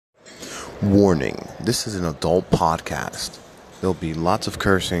Warning, this is an adult podcast. There'll be lots of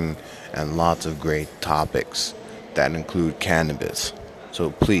cursing and lots of great topics that include cannabis. So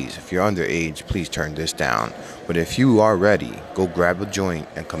please, if you're underage, please turn this down. But if you are ready, go grab a joint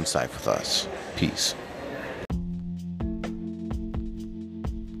and come side with us. Peace.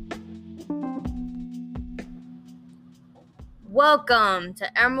 Welcome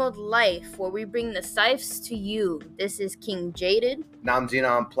to Emerald Life, where we bring the sipes to you. This is King Jaded. Nam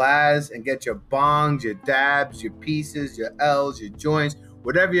Jinan Plaz, and get your bongs, your dabs, your pieces, your L's, your joints,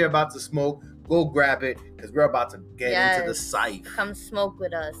 whatever you're about to smoke, go grab it, because we're about to get into the sife. Come smoke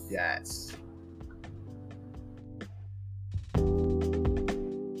with us. Yes.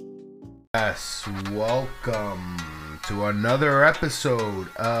 Yes, welcome to another episode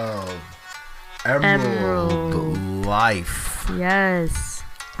of Emerald Life. Yes.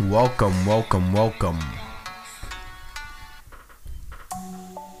 Welcome.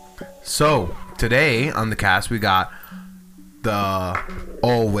 So, today on the cast, we got the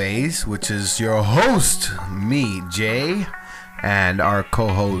Always, which is your host, me, Jay, and our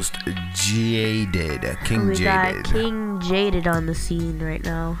co-host, Jaded, King we Jaded. We got King Jaded on the scene right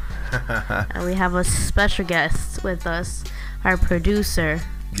now. And we have a special guest with us, our producer.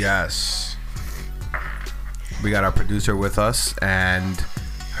 Yes. We got our producer with us, and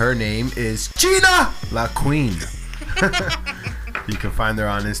her name is Gina La Queen. You can find her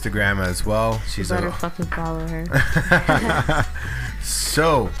on Instagram as well. She's better fucking follow her.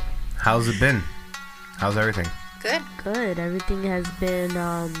 So, how's it been? How's everything? Good. Everything has been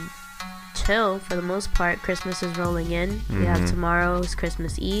chill for the most part. Christmas is rolling in. We have tomorrow's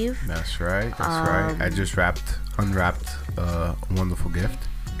Christmas Eve. That's right. I just unwrapped a wonderful gift.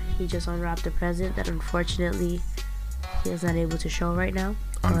 He just unwrapped a present that unfortunately he is not able to show right now.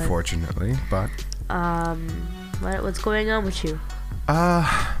 Unfortunately, but what's going on with you?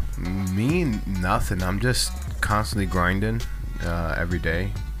 Me, nothing. I'm just constantly grinding every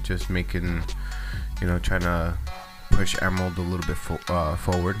day, just making, trying to push Emerald a little bit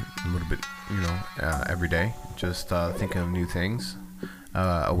forward, a little bit, every day. Just thinking of new things,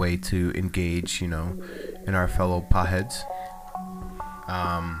 a way to engage, in our fellow potheads.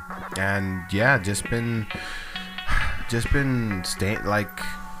 And yeah, just been staying,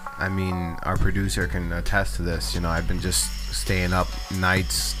 our producer can attest to this. I've been just staying up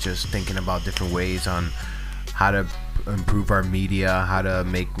nights, just thinking about different ways on how to improve our media, how to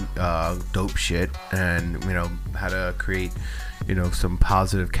make dope shit, and how to create some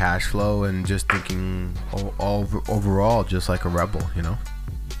positive cash flow, and just thinking overall just like a rebel.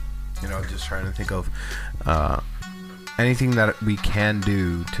 Just trying to think of anything that we can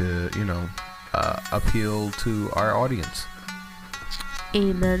do to appeal to our audience.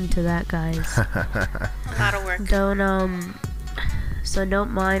 Amen to that, guys. A lot of work.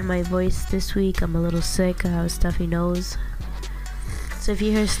 Don't mind my voice this week. I'm a little sick. I have a stuffy nose. So if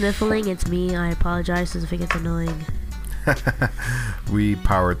you hear sniffling, it's me. I apologize if it gets annoying. We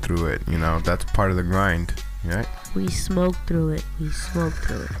powered through it. That's part of the grind, right? We smoked through it.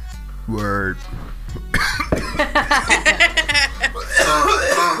 Word.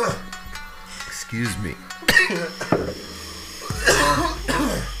 Excuse me.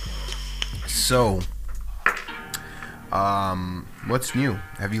 So, what's new?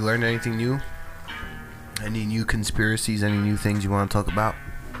 Have you learned anything new? Any new conspiracies? Any new things you want to talk about?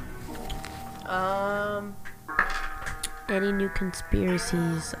 Any new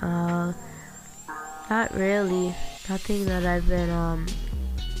conspiracies? Not really. Nothing that I've been,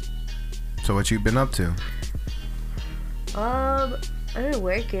 So what you been up to? I've been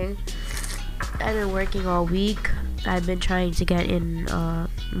working. I've been working all week. I've been trying to get in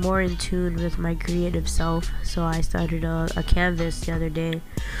more in tune with my creative self. So I started a canvas the other day.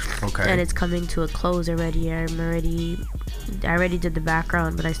 Okay. And it's coming to a close already. I already did the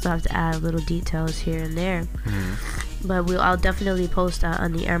background, but I still have to add little details here and there. But I'll definitely post that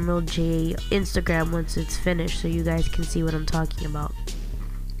on the Emerald J Instagram once it's finished, so you guys can see what I'm talking about.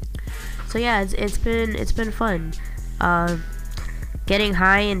 So yeah, it's been fun. Getting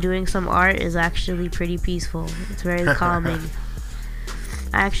high and doing some art is actually pretty peaceful. It's very calming.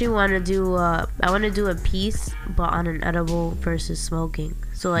 I actually want to do a piece, but on an edible versus smoking.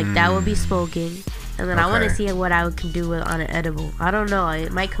 So that would be smoking, and then I want to see what I can do on an edible. I don't know.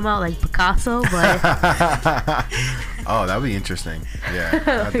 It might come out like Picasso, but oh, that would be interesting. Yeah,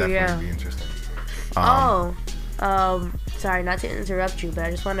 that definitely be interesting. Sorry, not to interrupt you, but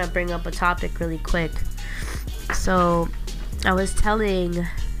I just want to bring up a topic really quick. So, I was telling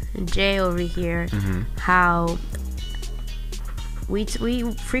Jay over here how we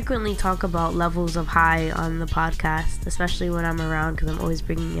frequently talk about levels of high on the podcast, especially when I'm around because I'm always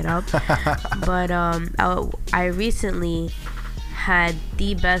bringing it up. But I recently had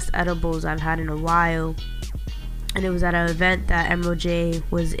the best edibles I've had in a while, and it was at an event that Emerald J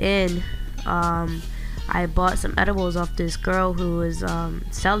was in. I bought some edibles off this girl who was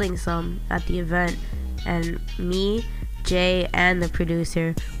selling some at the event, and me, Jay, and the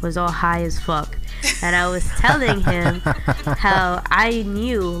producer was all high as fuck. And I was telling him how I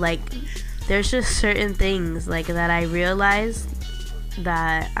knew, like, there's just certain things, like, that I realized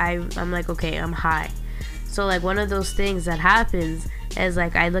that I'm like, okay, I'm high. So, like, one of those things that happens is,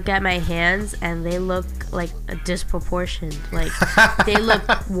 like, I look at my hands and they look like disproportioned, like they look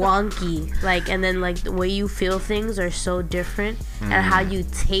wonky, like, and then like the way you feel things are so different, and how you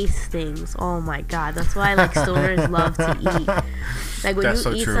taste things, oh my god, that's why like stoners love to eat. Like when that's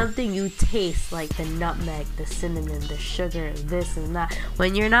you eat something, you taste like the nutmeg, the cinnamon, the sugar, this and that.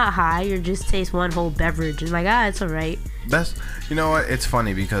 When you're not high, you just taste one whole beverage and like, it's alright. That's, you know what, it's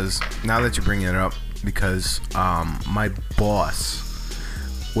funny because now that you're bringing it up, because my boss,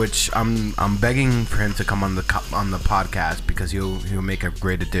 which I'm begging for him to come on the podcast because he'll make a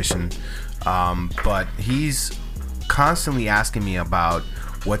great addition. But he's constantly asking me about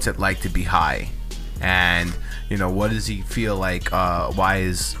what's it like to be high, and you know, what does he feel like?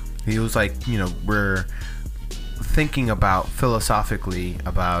 He was like, you know, we're thinking about philosophically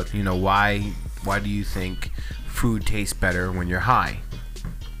about, you know, why do you think food tastes better when you're high,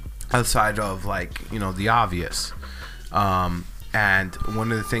 outside of like, you know, the obvious. And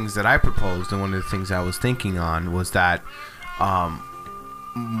one of the things that I proposed, and one of the things I was thinking on, was that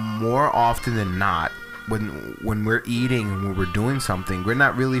more often than not, when we're eating, when we're doing something, we're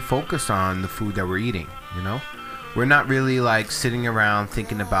not really focused on the food that we're eating, you know? We're not really like sitting around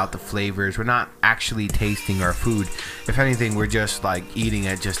thinking about the flavors. We're not actually tasting our food. If anything, we're just like eating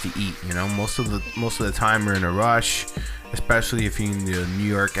it just to eat, you know? Most of the time we're in a rush, especially if you're in the New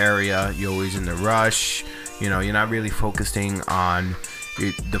York area, you're always in a rush. You know, you're not really focusing on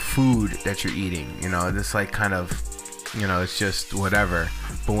the food that you're eating. You know, it's like kind of, you know, it's just whatever.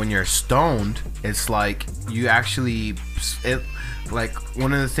 But when you're stoned, it's like you actually, like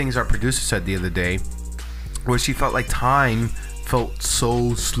one of the things our producer said the other day was she felt like time felt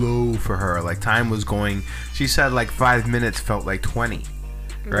so slow for her. Like time was going, she said like 5 minutes felt like 20,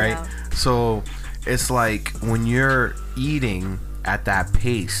 right? Yeah. So it's like when you're eating at that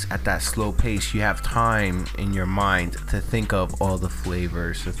pace, at that slow pace, you have time in your mind to think of all the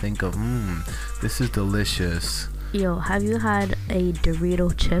flavors, to think of, this is delicious. Yo, have you had a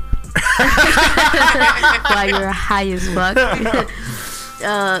Dorito chip while you're high as fuck?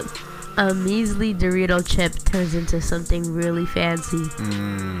 A measly Dorito chip turns into something really fancy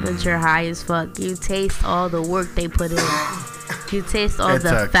once you're high as fuck. You taste all the work they put in. You taste all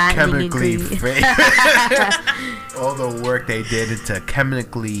the fattening ingredients. All the work they did into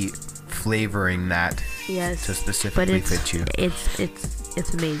chemically flavoring that. Yes. To specifically fit you.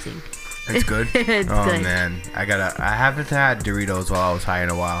 It's amazing. It's good. It's good. Man, I haven't had Doritos while I was high in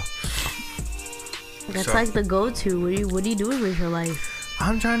a while. That's like the go-to. What are you doing with your life?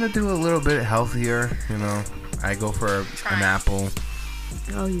 I'm trying to do a little bit healthier. You know, I go for an apple.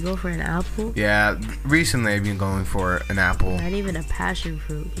 Oh, you go for an apple? Yeah, recently I've been going for an apple. Not even a passion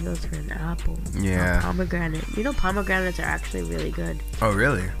fruit. He goes for an apple. Yeah. A pomegranate. You know, pomegranates are actually really good. Oh,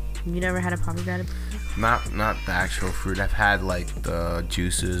 really? You never had a pomegranate? Not the actual fruit. I've had like the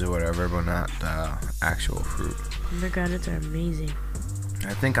juices or whatever, but not the actual fruit. Pomegranates are amazing.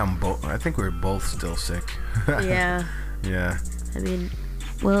 I think we're both still sick. Yeah. Yeah. I mean,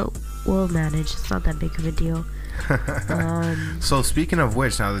 we'll manage. It's not that big of a deal. So speaking of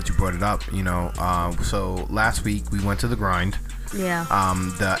which, now that you brought it up, you know, so last week we went to the grind. Yeah.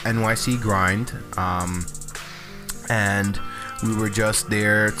 The NYC grind. And we were just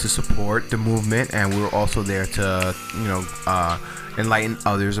there to support the movement, and we were also there to, you know, enlighten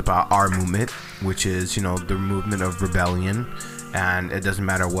others about our movement, which is, you know, the movement of rebellion. And it doesn't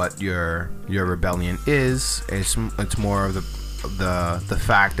matter what your rebellion is. It's more of the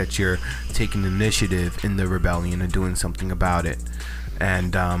fact that you're taking initiative in the rebellion and doing something about it.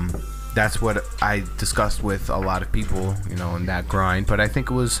 And that's what I discussed with a lot of people, you know, in that grind. But I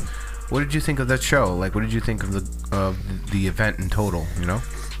think it was, what did you think of that show? Like, what did you think of the event in total, you know?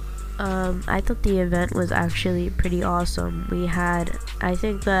 I thought the event was actually pretty awesome. I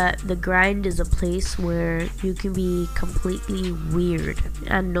think that the grind is a place where you can be completely weird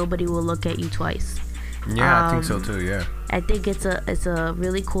and nobody will look at you twice. Yeah, I think so too. Yeah. I think it's a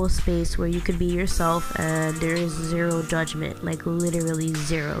really cool space where you could be yourself and there is zero judgment, like literally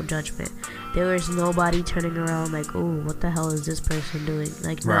zero judgment. There is nobody turning around like, oh, what the hell is this person doing?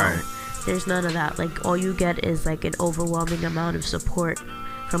 Like, no, Right. there's none of that. Like, all you get is like an overwhelming amount of support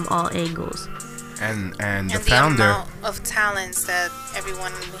from all angles. And the the founder. amount of talents that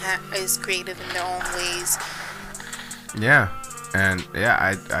everyone is creative in their own ways. Yeah, and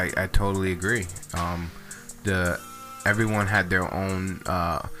yeah, I totally agree. Everyone had their own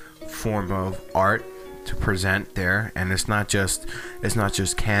form of art to present there, and it's not just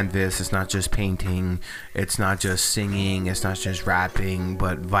canvas, it's not just painting, it's not just singing, it's not just rapping,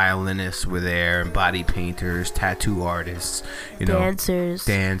 but violinists were there, body painters, tattoo artists,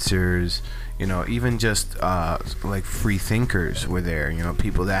 dancers, even just like free thinkers were there.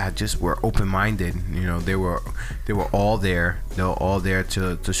 People that just were open-minded. They were all there. They were all there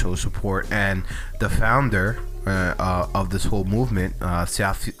to show support. And the founder of this whole movement,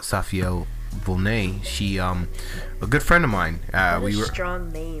 Safiya Volney, she a good friend of mine.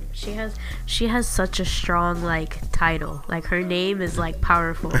 Strong name. She has such a strong title. Like, her name is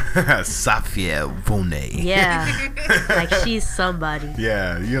powerful. Safiya Volney. Yeah. Like, she's somebody.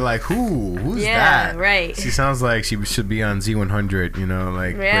 Yeah, you're like, who's that? Yeah, right. She sounds like she should be on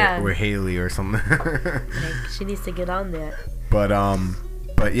Z100, with Haley or something. Like, she needs to get on there.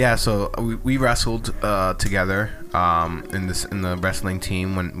 But yeah, so we wrestled together in the wrestling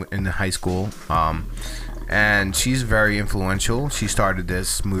team in the high school, and she's very influential. She started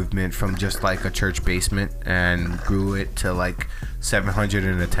this movement from just like a church basement and grew it to 700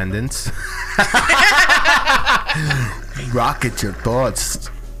 in attendance. Rocket your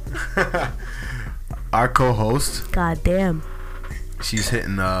thoughts. Our co-host, goddamn, she's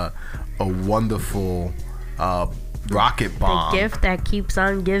hitting a wonderful rocket bomb. The gift that keeps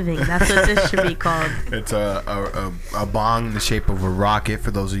on giving. That's what this should be called. It's a bong in the shape of a rocket,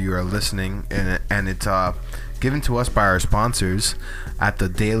 for those of you who are listening, and it's given to us by our sponsors at the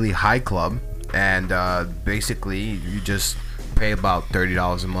Daily High Club. And basically, you just pay about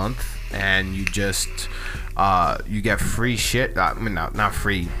 $30 a month, and you just you get free shit. I mean, not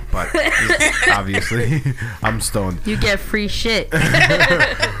free, but obviously, I'm stoned. You get free shit.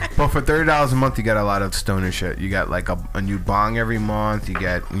 But for $30 a month, you get a lot of stoner shit. You get a new bong every month. You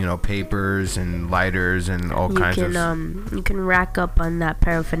get papers and lighters and all kinds of. You can rack up on that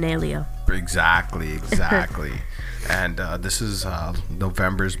paraphernalia. Exactly. And this is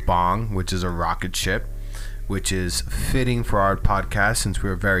November's bong, which is a rocket ship, which is fitting for our podcast since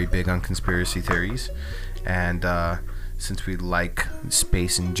we're very big on conspiracy theories, and since we like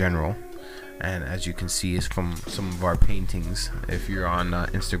space in general. And as you can see, is from some of our paintings. If you're on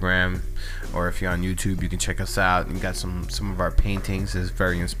Instagram or if you're on YouTube, you can check us out. We got some of our paintings is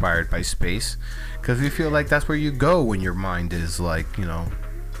very inspired by space, because we feel like that's where you go when your mind is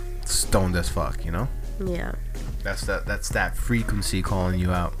stoned as fuck. Yeah. That's that frequency calling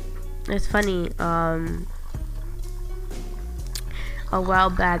you out. It's funny. A while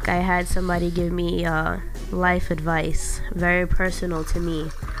back, I had somebody give me life advice, very personal to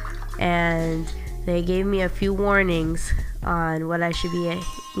me. And they gave me a few warnings on what I should be,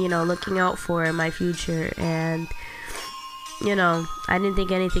 looking out for in my future. And, I didn't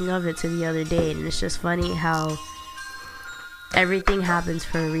think anything of it till the other day. And it's just funny how everything happens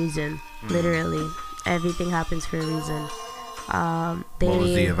for a reason. Literally, everything happens for a reason. What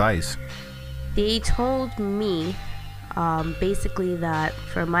was the advice? They told me, basically, that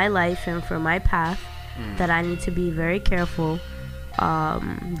for my life and for my path, that I need to be very careful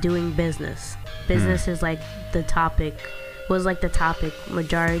doing business. Business is the topic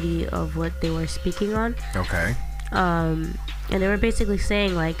majority of what they were speaking on. Okay. And they were basically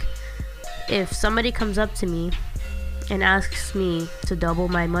saying if somebody comes up to me and asks me to double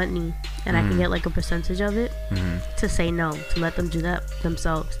my money and I can get a percentage of it, to say no, to let them do that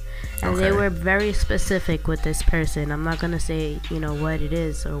themselves. And they were very specific with this person. I'm not gonna say what it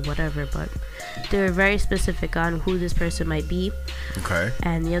is or whatever, but they were very specific on who this person might be. Okay.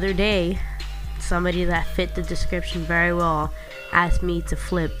 And the other day, somebody that fit the description very well asked me to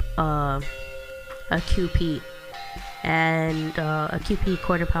flip a QP and a QP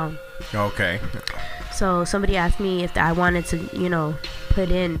quarter pound. Okay. So somebody asked me if I wanted to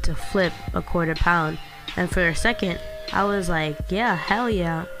put in to flip a quarter pound, and for a second I was like, yeah, hell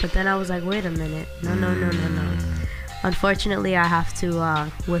yeah. But then I was like, wait a minute. No. Unfortunately, I have to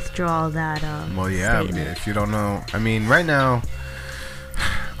withdraw that statement. If you don't know, I mean, right now,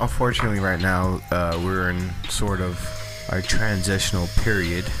 unfortunately, we're in sort of a transitional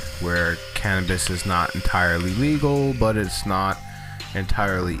period where cannabis is not entirely legal, but it's not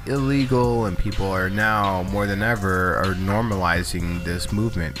entirely illegal, and people are now more than ever are normalizing this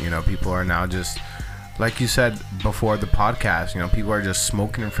movement. You know, people are now just, like you said before the podcast, you know, people are just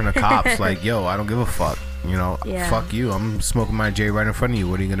smoking in front of cops. Like, yo, I don't give a fuck. You know, fuck you. I'm smoking my J right in front of you.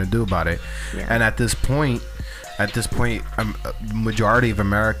 What are you gonna do about it? Yeah. And at this point, majority of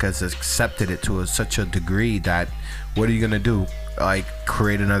America has accepted it to such a degree that what are you gonna do? Like,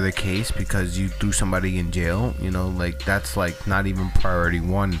 create another case because you threw somebody in jail? You know, like, that's like not even priority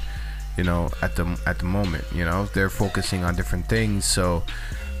one. You know, at the moment, you know, they're focusing on different things. So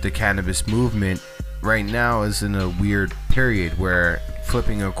the cannabis movement right now is in a weird period where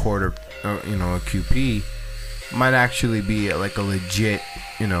flipping a quarter, you know, a QP might actually be like a legit,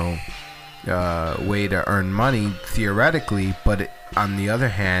 you know, way to earn money theoretically, but on the other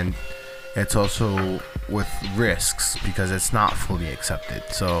hand, it's also with risks because it's not fully accepted.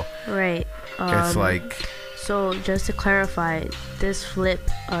 So right, it's like, so just to clarify, this flip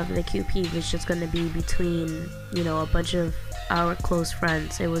of the QP was just going to be between, you know, a bunch of our close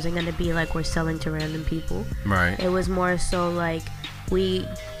friends. It wasn't going to be like we're selling to random people. Right. It was more so like we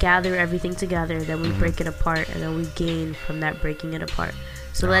gather everything together, then we break it apart, and then we gain from that breaking it apart.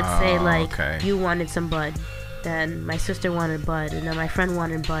 So let's say like you wanted some bud, then my sister wanted bud, and then my friend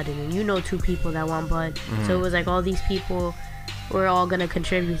wanted bud, and then you know 2 people that want bud. So it was like all these people were all gonna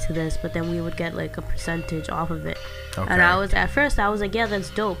contribute to this, but then we would get like a percentage off of it. And at first I was like, yeah, that's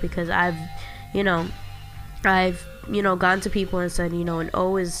dope, because I've gone to people and said, you know, an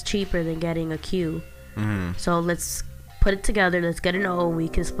O is cheaper than getting a Q. So let's put it together, let's get an O, and we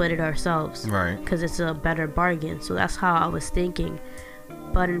can split it ourselves, right? Because it's a better bargain. So that's how I was thinking.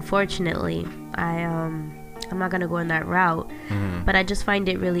 But unfortunately, I'm not gonna go in that route. But I just find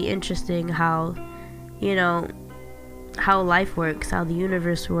it really interesting how, you know, how life works, how the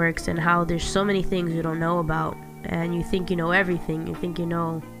universe works, and how there's so many things you don't know about, and you think you know everything. You think you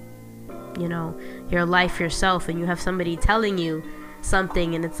know your life yourself, and you have somebody telling you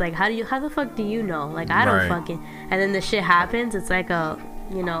something, and it's like, how the fuck do you know? Like, I don't fucking. And then the shit happens. It's like an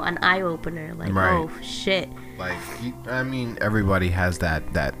eye opener. Like, oh shit. Like, I mean, everybody has that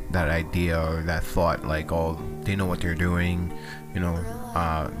idea or that thought, like, oh, they know what they're doing, you're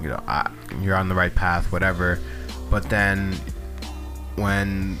on the right path, whatever. But then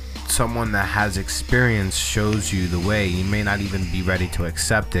when someone that has experience shows you the way, you may not even be ready to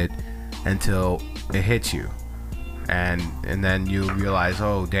accept it until it hits you, and then you realize,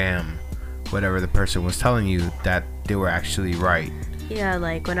 oh damn, whatever the person was telling you, that they were actually right. Yeah,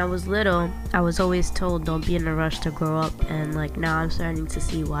 like when I was little, I was always told don't be in a rush to grow up, and like now I'm starting to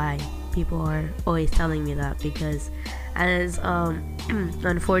see why people are always telling me that, because as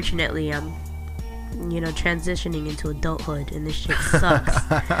unfortunately I'm transitioning into adulthood, and this shit sucks.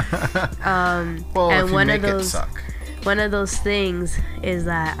 Well, and if you make it suck. One of those things is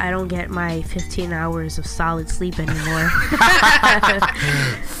that I don't get my 15 hours of solid sleep anymore.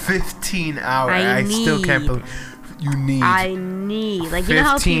 15 hours. I still can't believe you need. I need, like,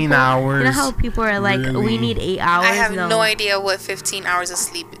 15 hours. You know how people are like, really? We need 8 hours. I have no idea what 15 hours of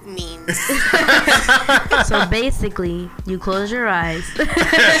sleep means. So basically, you close your eyes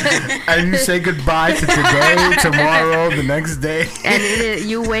and you say goodbye to today, tomorrow, the next day, and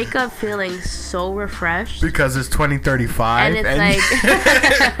you wake up feeling so refreshed because it's 2035, and it's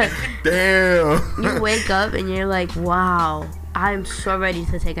like, damn. You wake up and you're like, wow, I'm so ready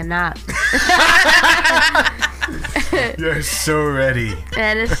to take a nap. You're so ready.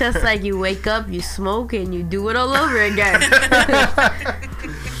 And it's just like you wake up, you smoke, and you do it all over again.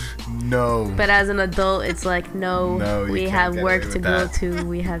 No. But as an adult, it's like, no, we have work to go to.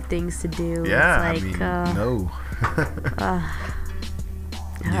 We have things to do. Yeah, it's like, no.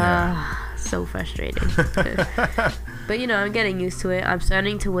 So frustrating. But I'm getting used to it. I'm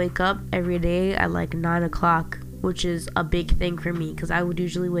starting to wake up every day at like 9 o'clock, which is a big thing for me, because I would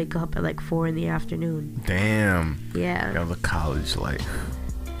usually wake up at like 4 in the afternoon. Damn. Yeah. The college life.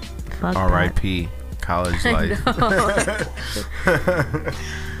 Fuck R.I.P. college life.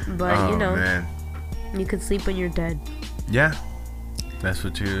 But man. You could sleep when you're dead. Yeah. That's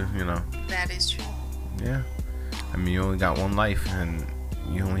what That is true. Yeah. I mean, you only got one life, and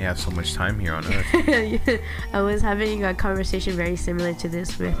you only have so much time here on Earth. I was having a conversation very similar to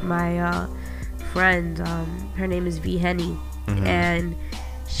this with my friend. Her name is V Henny, and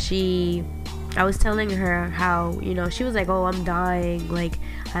I was telling her how she was like, oh, I'm dying, like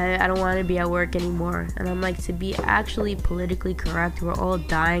I don't want to be at work anymore. And I'm like, to be actually politically correct, we're all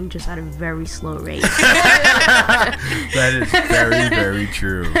dying, just at a very slow rate. That is very, very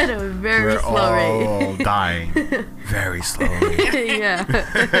true. At a very slow rate. We're all dying very slowly. Yeah.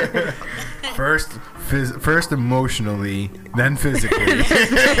 First emotionally, then physically,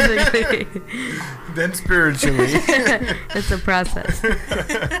 then spiritually. It's a process.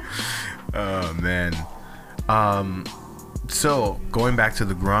 Oh man. So going back to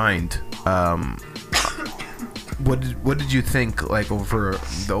the grind, what did you think, like, over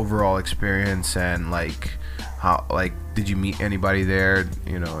the overall experience, and like how, like, did you meet anybody there,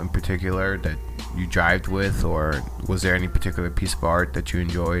 you know, in particular that you jived with, or was there any particular piece of art that you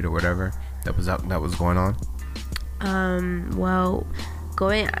enjoyed or whatever that was going on? Well,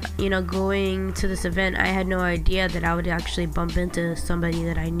 going to this event, I had no idea that I would actually bump into somebody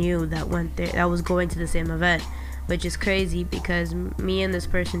that I knew that went there, that was going to the same event, which is crazy because me and this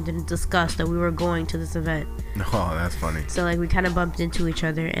person didn't discuss that we were going to this event. Oh, that's funny. So like we kind of bumped into each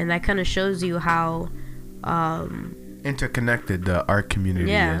other, and that kind of shows you how interconnected the art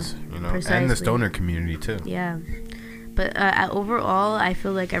community is, you know, precisely. And the stoner community too. Yeah. But overall, I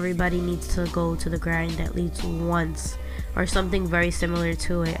feel like everybody needs to go to the grind at least once, or something very similar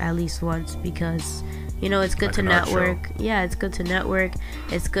to it at least once, because, you know, it's good like to network. Yeah, it's good to network.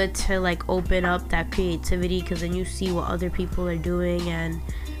 It's good to like open up that creativity, because then you see what other people are doing, and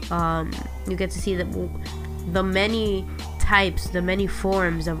you get to see the many types, the many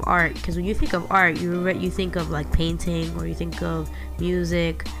forms of art. Because when you think of art, you think of like painting, or you think of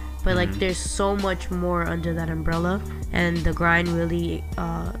music. But like there's so much more under that umbrella, and the grind really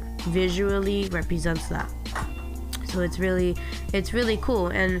visually represents that. So it's really cool.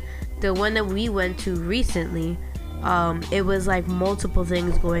 And the one that we went to recently, it was like multiple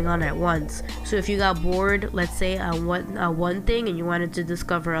things going on at once. So if you got bored, let's say on one thing, and you wanted to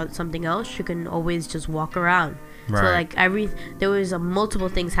discover something else, you can always just walk around. Right. So like there was multiple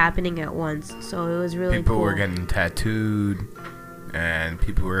things happening at once. So it was really people cool. were getting tattooed, and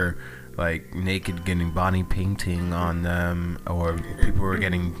people were like naked getting body painting on them, or people were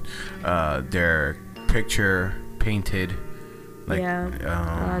getting their picture painted. Like,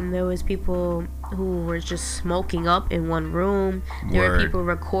 there was people who were just smoking up in one room. There were people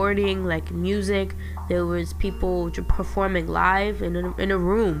recording like music. There was people performing live in a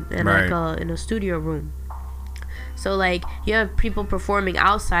room, and like in a studio room. So like you have people performing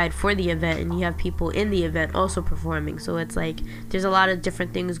outside for the event, and you have people in the event also performing. So it's like there's a lot of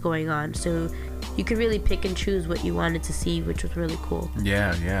different things going on. So you could really pick and choose what you wanted to see, which was really cool.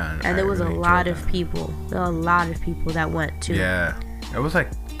 Yeah. And there was a lot of people. There were a lot of people that went too. Yeah. It was like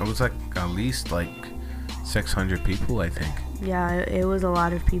at least like 600 people, I think. Yeah, it was a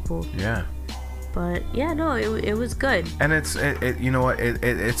lot of people. Yeah. But yeah, no, it was good. And it's you know what,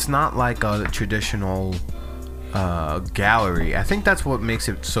 it's not like a traditional gallery. I think that's what makes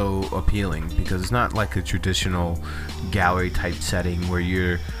it so appealing, because it's not like a traditional gallery type setting where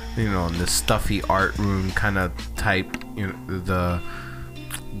you're, you know, in the stuffy art room kind of type, you know,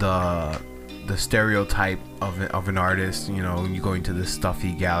 the stereotype of an artist, you know, when you go into this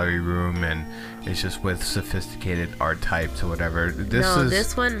stuffy gallery room and it's just with sophisticated art types or whatever.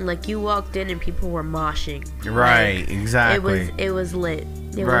 This one, like, you walked in and people were moshing. Right, like, exactly. It was lit.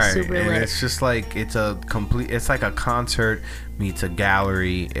 It right, was super and lit. it's just like it's like a concert meets a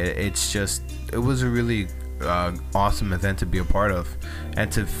gallery. It was a really awesome event to be a part of,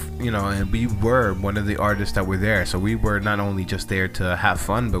 and to, you know, and we were one of the artists that were there, so we were not only just there to have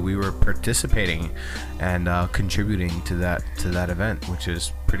fun, but we were participating and contributing to that event, which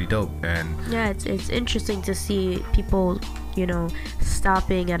is pretty dope. And yeah, it's interesting to see people, you know,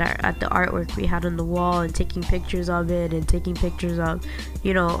 stopping at the artwork we had on the wall and taking pictures of it, and taking pictures of,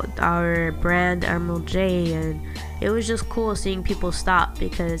 you know, our brand Emerald J. And it was just cool seeing people stop,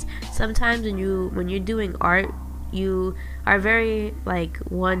 because sometimes when you're doing art, you are very like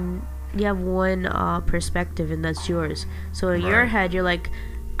you have one perspective, and that's yours. So in your head, you're like,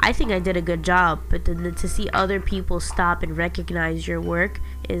 I think I did a good job, but then to see other people stop and recognize your work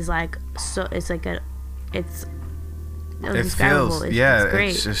is like, so it's like it's feels, it's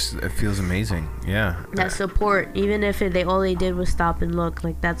great. It feels amazing. Yeah, that support, even if all they did was stop and look,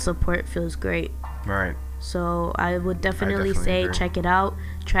 like, that support feels great. Right. So I would definitely say agree. Check it out.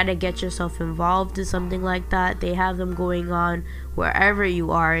 Try to get yourself involved in something like that. They have them going on wherever you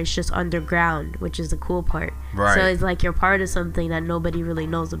are. It's just underground, which is the cool part. Right. So it's like you're part of something that nobody really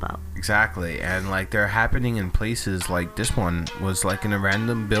knows about. Exactly. And like they're happening in places like this one was like in a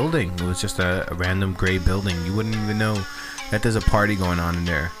random building. It was just a random gray building. You wouldn't even know that there's a party going on in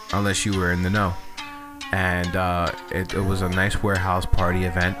there unless you were in the know. And it was a nice warehouse party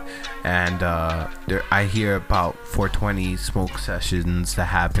event, and I hear about 420 smoke sessions that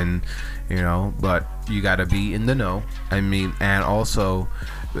happen, you know, but you gotta be in the know. I mean, and also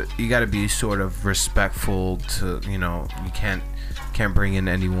but you got to be sort of respectful to, you know, you can't bring in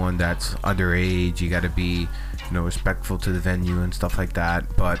anyone that's underage. You got to be, you know, respectful to the venue and stuff like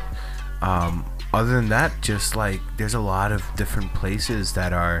that. But other than that, just like there's a lot of different places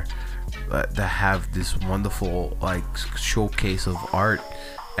that are that have this wonderful like showcase of art,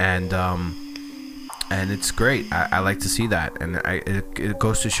 and it's great. I like to see that, and it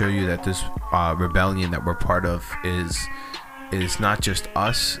goes to show you that this rebellion that we're part of is not just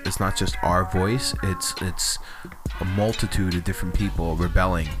us. It's not just our voice. It's a multitude of different people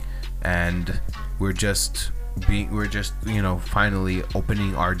rebelling, and we're just you know, finally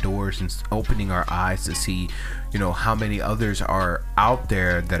opening our doors and opening our eyes to see, you know, how many others are out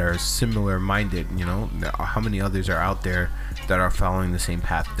there that are similar minded, you know, how many others are out there that are following the same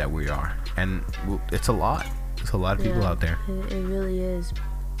path that we are. And it's a lot of people out there. It really is.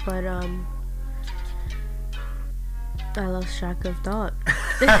 But I lost track of thought.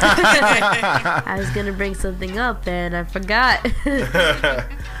 I was gonna bring something up and I forgot.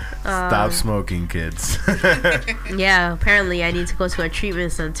 Stop smoking, kids. Yeah, apparently I need to go to a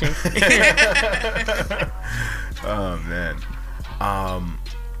treatment center. Oh man.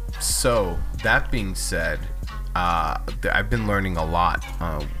 So that being said, I've been learning a lot.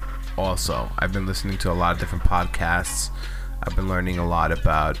 Also, I've been listening to a lot of different podcasts. I've been learning a lot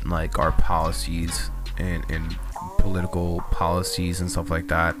about like our policies and political policies and stuff like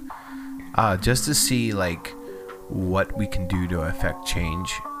that. Just to see like what we can do to affect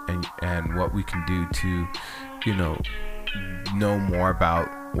change. And what we can do to, you know more about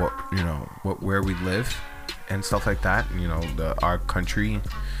what, you know, where we live and stuff like that, you know, our country.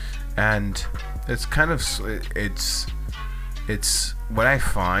 And it's kind of, it's what I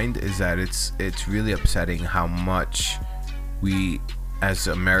find is that it's really upsetting how much we as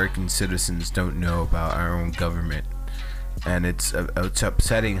American citizens don't know about our own government, and it's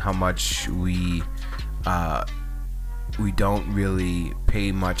upsetting how much we don't really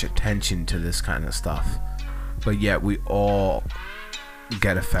pay much attention to this kind of stuff, but yet we all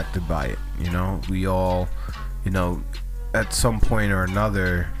get affected by it. You know, we all, you know, at some point or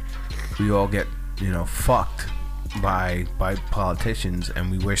another, we all get, you know, fucked by politicians, and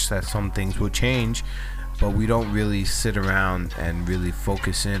we wish that some things would change, but we don't really sit around and really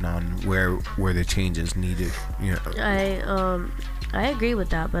focus in on where the change is needed. You know, I agree with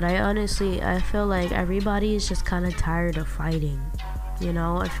that, but I feel like everybody is just kind of tired of fighting. You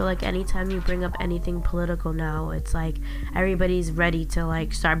know, I feel like anytime you bring up anything political now, it's like everybody's ready to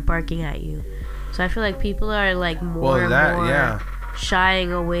like start barking at you. So I feel like people are like more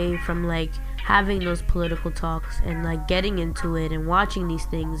shying away from like having those political talks and like getting into it and watching these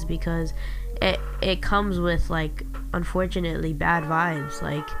things, because it comes with like, unfortunately, bad vibes.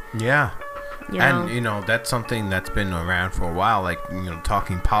 Like, yeah. You know? And, you know, that's something that's been around for a while. Like, you know,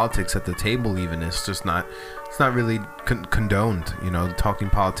 talking politics at the table even is just not, it's not really condoned. You know, talking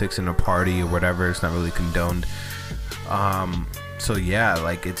politics in a party or whatever, it's not really condoned. So yeah,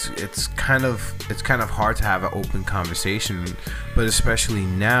 like it's kind of hard to have an open conversation, but especially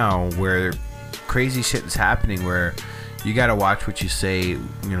now where crazy shit is happening, where you gotta watch what you say,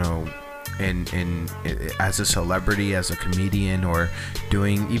 you know, in as a celebrity, as a comedian, or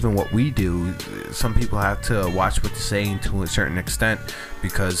doing even what we do. Some people have to watch what they're saying to a certain extent,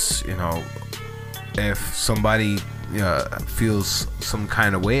 because, you know, if somebody feels some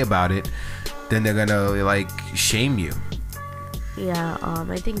kind of way about it, then they're gonna like shame you. Yeah,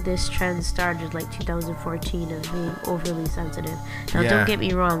 I think this trend started like 2014 of being overly sensitive. Now, don't get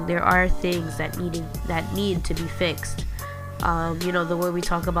me wrong, there are things that need to be fixed. You know, the way we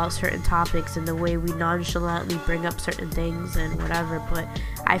talk about certain topics and the way we nonchalantly bring up certain things and whatever, but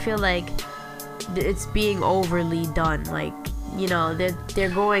I feel like it's being overly done. Like, you know, they're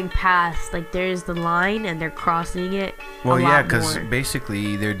going past, like, there's the line and they're crossing it. Well, yeah, because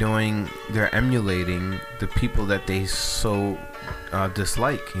basically they're emulating the people that they so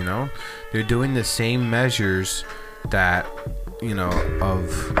dislike. You know, they're doing the same measures that, you know,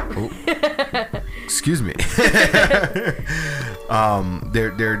 excuse me.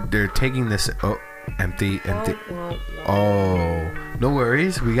 They're taking this empty. Oh, no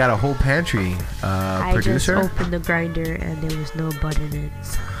worries. We got a whole pantry. Producer, I just opened the grinder and there was no butt in it.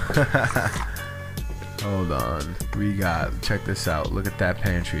 Hold on. Check this out. Look at that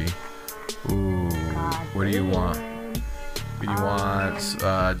pantry. Ooh. What do you want? Do you want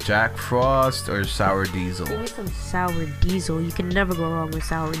Jack Frost or Sour Diesel? Give me some Sour Diesel. You can never go wrong with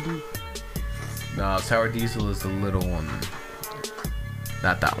Sour D. No, Sour Diesel is the little one.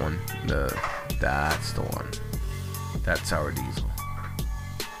 Not that one. That's the one. That's Sour Diesel.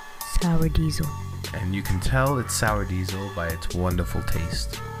 Sour Diesel. And you can tell it's sour diesel by its wonderful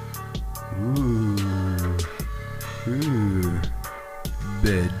taste. Ooh.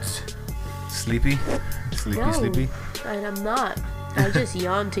 Bids. Sleepy? No. Sleepy? And I'm not. I just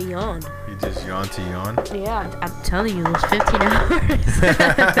yawn to yawn. You just yawn to yawn? Yeah, I'm telling you, those 15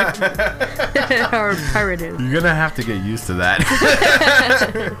 hours are imperative. You're gonna have to get used to that.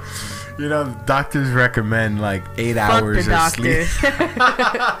 You know, doctors recommend like 8 hours the of sleep.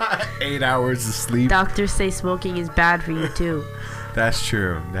 doctors. 8 hours of sleep. Doctors say smoking is bad for you too. That's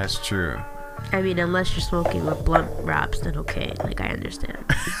true. I mean, unless you're smoking with blunt wraps, then okay. Like, I understand.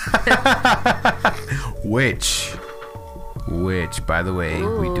 Which, by the way,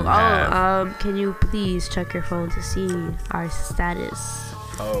 we do have. Can you please check your phone to see our status?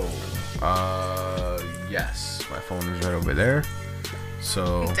 Yes. My phone is right over there.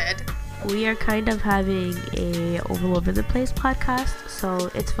 So. Dead. We are kind of having a all over the place podcast, so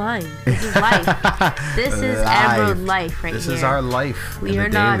it's fine. This is life. This is Emerald life right here. This is our life. We are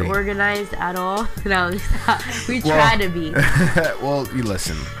not organized at all. No, we try to be. Well, you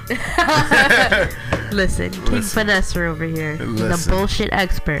listen. Listen, King Vanessa over here. The bullshit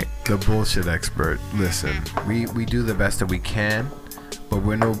expert. The bullshit expert. Listen, we do the best that we can, but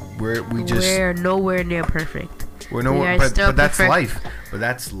we're nowhere near perfect. But that's life. But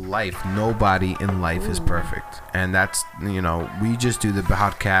that's life. Nobody in life is perfect. And that's, we just do the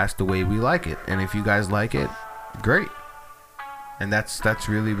podcast the way we like it. And if you guys like it, great. And that's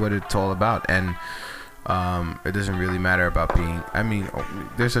really what it's all about. And it doesn't really matter about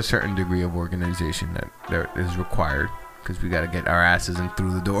there's a certain degree of organization that there is required, because we got to get our asses in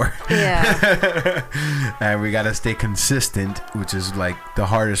through the door. Yeah. And we got to stay consistent, which is like the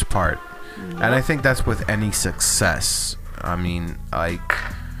hardest part. Yep. And I think that's with any success. I mean,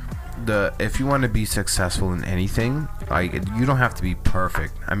 if you want to be successful in anything, you don't have to be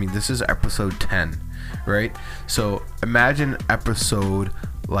perfect. I mean, this is episode 10, right? So imagine episode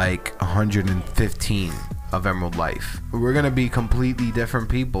 115 of Emerald Life. We're gonna be completely different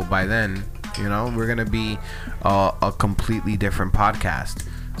people by then. We're gonna be a completely different podcast.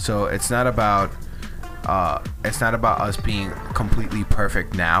 So it's not about us being completely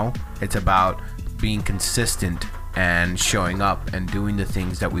perfect now. It's about being consistent and showing up and doing the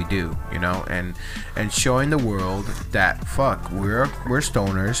things that we do, and showing the world that we're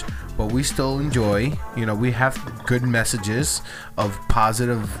stoners, but we still enjoy, we have good messages of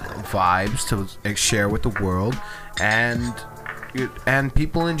positive vibes to share with the world, and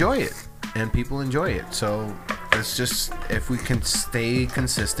people enjoy it, So it's just, if we can stay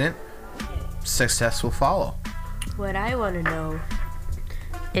consistent, success will follow. What I want to know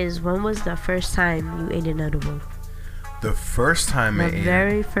is, when was the first time you ate an edible? The first time I ate The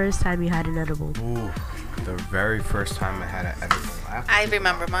very first time you had an edible. Ooh, the very first time I had an edible. I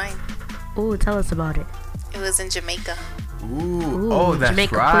remember mine. Ooh, tell us about it. It was in Jamaica. Ooh, oh, that's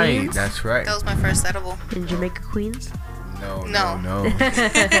Jamaica, right. Queens? That's right. That was my first edible. In Jamaica, Queens? No.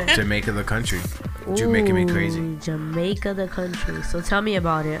 Jamaica, the country. You're making me crazy. Jamaica, the country. So tell me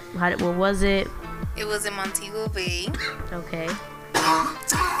about it. What was it? It was in Montego Bay. Okay.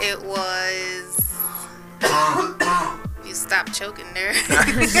 It was... You stopped choking there.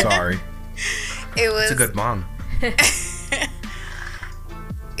 Sorry. It's a good mom.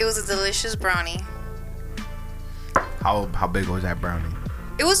 It was a delicious brownie. How big was that brownie?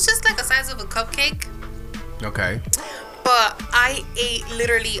 It was just like the size of a cupcake. Okay. But I ate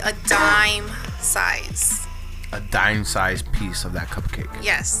literally a dime size. A dime size piece of that cupcake.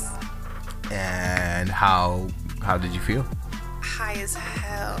 Yes. And how did you feel? High as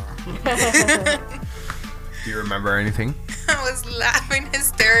hell. Do you remember anything? I was laughing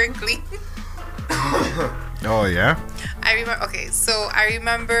hysterically. Oh yeah? I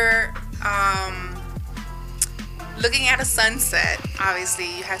remember looking at a sunset. Obviously,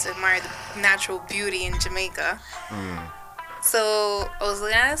 you have to admire the natural beauty in Jamaica. So I was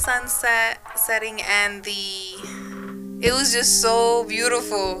looking at a sunset setting, and it was just so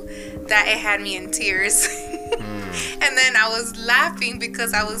beautiful that it had me in tears. And then I was laughing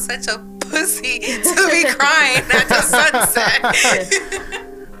because I was such a pussy to be crying at the sunset.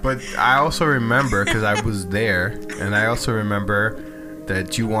 But I also remember, because I was there, and I also remember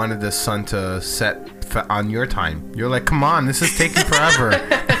that you wanted the sun to set on your time. You're like, come on, this is taking forever.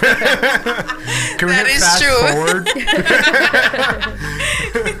 Can we fast forward?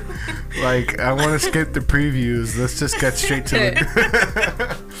 Like, I want to skip the previews. Let's just get straight to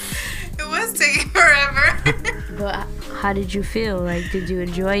the... It was taking forever. But how did you feel? Like, did you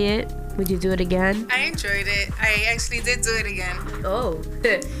enjoy it? Would you do it again? I enjoyed it. I actually did do it again. Oh.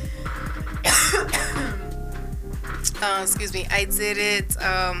 Excuse me. I did it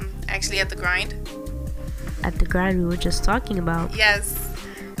actually at the grind. at the grind we were just talking about. Yes,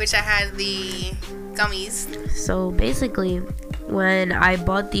 which I had the gummies. So basically, when I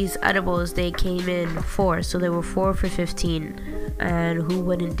bought these edibles, they came in 4, so they were 4 for $15. And who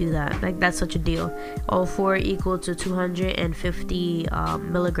wouldn't do that? Like, that's such a deal. All 4 equal to 250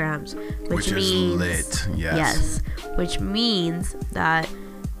 milligrams, which means is lit. yes, which means that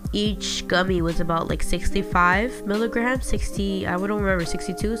each gummy was about like 65 milligrams. 60, I don't remember,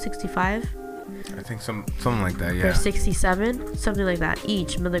 62, 65. I think something like that, Or yeah. 67, something like that,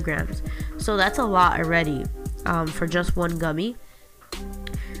 each milligrams. So that's a lot already for just one gummy.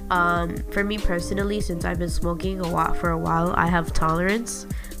 For me personally, since I've been smoking a lot for a while, I have tolerance,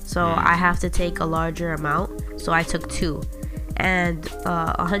 so I have to take a larger amount. So I took 2, and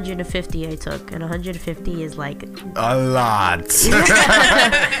 150 I took, and 150 is like A lot.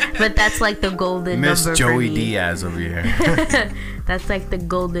 but that's like the golden Miss number Joey for me. Diaz over here. That's like the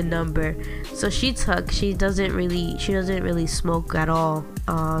golden number. So she doesn't really smoke at all.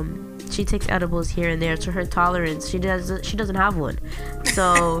 She takes edibles here and there. To her tolerance, she doesn't have one.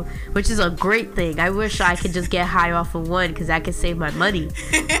 So, which is a great thing. I wish I could just get high off of one, because I could save my money.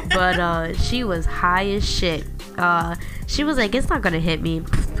 But she was high as shit. She was like, it's not gonna hit me.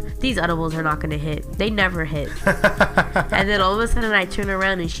 These edibles are not gonna hit. They never hit. And then all of a sudden I turn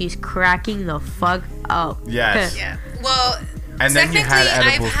around and she's cracking the fuck up. Yes. Yeah. Well, And then you technically, had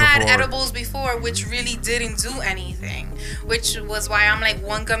edibles I've had before. edibles before, which really didn't do anything. Which was why I'm like,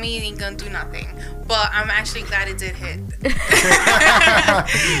 one gummy ain't gonna do nothing. But I'm actually glad it did hit.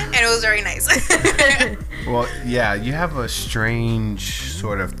 And it was very nice. Well, yeah, you have a strange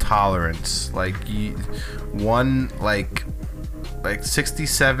sort of tolerance. Like, like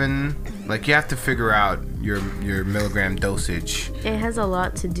 67, like you have to figure out your milligram dosage. It has a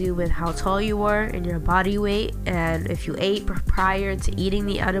lot to do with how tall you are and your body weight, and if you ate prior to eating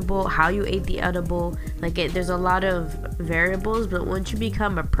the edible, how you ate the edible. Like, there's a lot of variables, but once you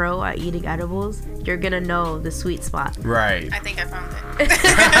become a pro at eating edibles, you're gonna know the sweet spot. Right. I think I found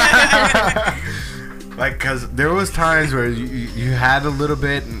it. Like, cause there was times where you had a little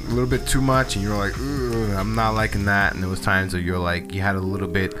bit too much, and you were like, "Ooh, I'm not liking that." And there was times where you're like, you had a little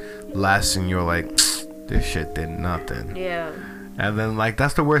bit less, and you're like, "This shit did nothing." Yeah. And then, like,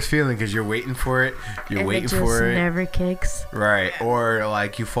 that's the worst feeling, because you're waiting for it. You're And waiting it just for it. never kicks. Right. Or,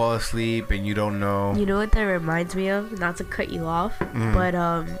 like, you fall asleep and you don't know. You know what that reminds me of? Not to cut you off, but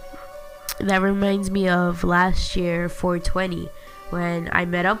that reminds me of last year 420 when I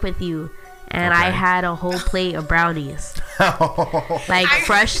met up with you. And I Okay. had a whole plate of brownies. Like,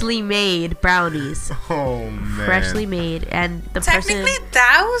 freshly made brownies. Oh, man. Freshly made. And the person... Technically,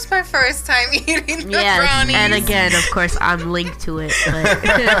 that was my first time eating the Yes, brownies. and again, of course, I'm linked to it.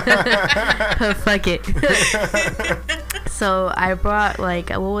 But fuck it. So I brought, like,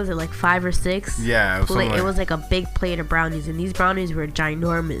 what was it, like 5 or 6? Yeah, it was something It was like a big plate of brownies, and these brownies were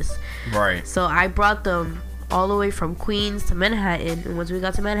ginormous. Right. So I brought them all the way from Queens to Manhattan, and once we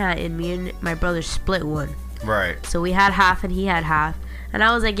got to Manhattan, me and my brother split one. Right. So we had half and he had half, and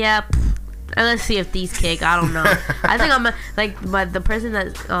I was like, yeah, let's see if these kick. I don't know. I think I'm but the person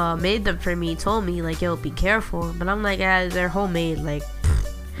that made them for me told me, like, yo, be careful. But I'm like, yeah, they're homemade, like,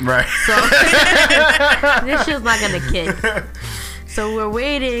 Right. so this shit's not gonna kick. So we're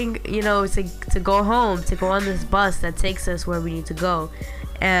waiting, you know, to go home, to go on this bus that takes us where we need to go,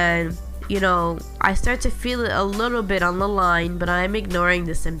 and you know, I start to feel it a little bit on the line, but I'm ignoring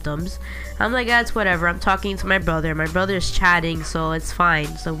the symptoms. I'm like, that's whatever. I'm talking to my brother. My brother's chatting, so it's fine.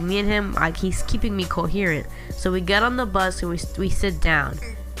 So me and him, he's keeping me coherent. So we get on the bus and we sit down.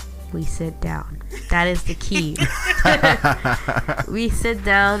 We sit down. That is the key. We sit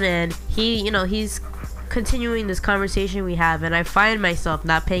down and he's continuing this conversation we have, and I find myself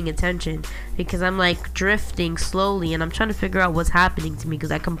not paying attention because I'm like drifting slowly, and I'm trying to figure out what's happening to me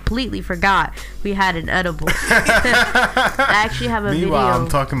because I completely forgot we had an edible. I actually have a Meanwhile, video. I'm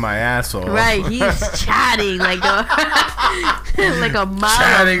talking my ass off. Right, he's chatting like a like a mile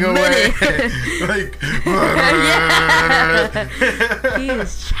Chatting a away. minute. Like, Yeah. He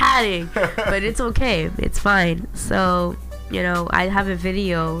is chatting, but it's okay. It's fine. So, you know, I have a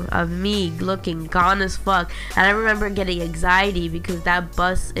video of me looking gone as fuck, and I remember getting anxiety because that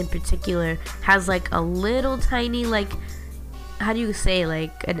bus in particular has like a little tiny, like, how do you say,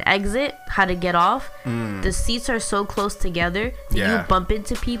 like an exit, how to get off. The seats are so close together that Yeah. you bump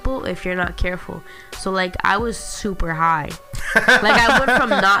into people if you're not careful. So like, I was super high. Like, I went from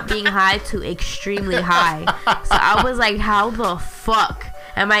not being high to extremely high. So I was like, how the fuck?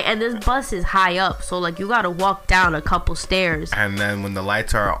 And this bus is high up, so like you gotta walk down a couple stairs. And then when the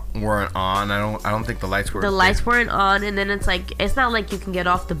lights weren't on, I don't think the lights were. The lights weren't on, and then it's like it's not like you can get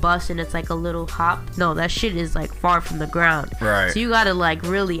off the bus and it's like a little hop. No, that shit is like far from the ground. Right. So you gotta like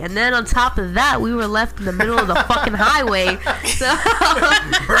really. And then on top of that, we were left in the middle of the fucking highway. So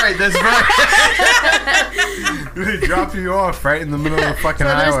Right, that's right. They drop you off right in the middle of the fucking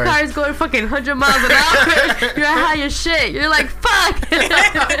so highway. this car's going fucking 100 miles an hour. You're high as shit. You're like, fuck.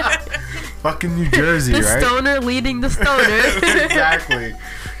 Fucking New Jersey, The right? stoner leading the stoner. Exactly.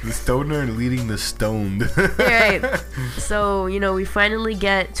 The stoner leading the stoned. Right. So, you know, we finally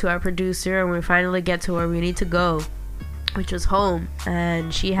get to our producer and we finally get to where we need to go, which was home.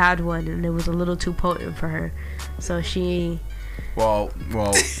 And she had one and it was a little too potent for her. So she... Well.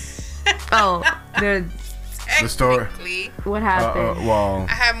 Oh, the story- Technically, what happened? Well.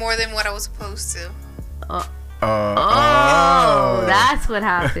 I had more than what I was supposed to. Oh, Oh. that's what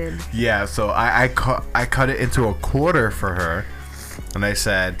happened. Yeah, so I cut it into a quarter for her, and I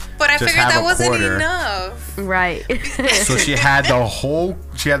said, But I just figured have that a wasn't quarter. enough. Right. So she had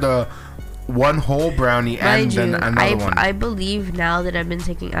the one whole brownie and Mind then you, another one. I believe now that I've been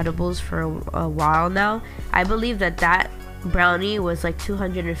taking edibles for a while now, I believe that brownie was like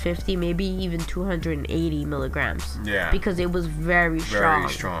 250, maybe even 280 milligrams. Yeah. Because it was very strong.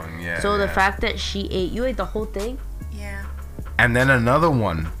 Very strong, yeah. So the yeah. fact that you ate the whole thing? Yeah. And then another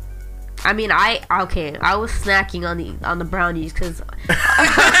one. I mean, I was snacking on the brownies because.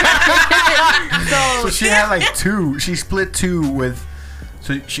 So she had like two. She split two with.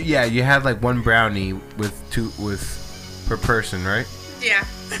 So you had like one brownie with two per person, right? Yeah.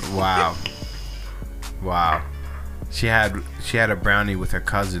 Wow. Wow. She had a brownie with her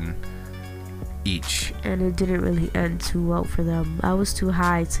cousin each. And it didn't really end too well for them. I was too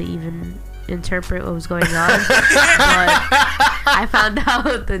high to even interpret what was going on. But I found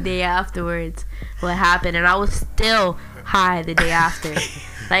out the day afterwards what happened, and I was still high the day after.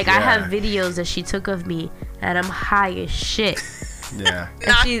 Like I have videos that she took of me, and I'm high as shit. Yeah.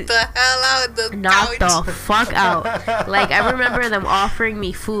 Knock the hell out the Knock couch. the fuck out. Like I remember them offering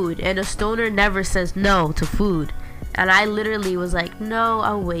me food, and a stoner never says no to food. And I literally was like, no,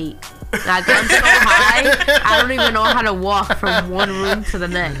 I'll wait. Like, I'm so high, I don't even know how to walk from one room to the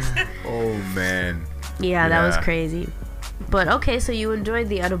next. Oh man. Yeah, that was crazy. But okay, so you enjoyed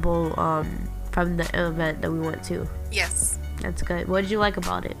the edible from the event that we went to. Yes. That's good. What did you like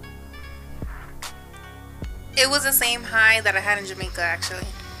about it? It was the same high that I had in Jamaica, actually.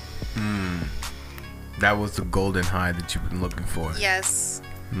 That was the golden high that you've been looking for. Yes.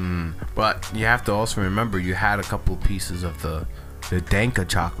 But you have to also remember you had a couple pieces of the Danka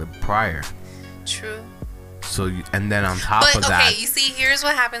chocolate prior. True. So and then on top of But that. okay, you see, here's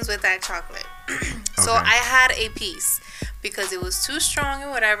what happens with that chocolate. So Okay. I had a piece because it was too strong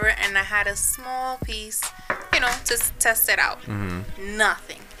and whatever, and I had a small piece, to test it out.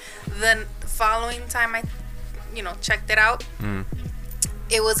 Nothing. The following time I, checked it out,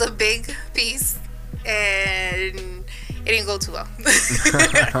 it was a big piece, and it didn't go too well.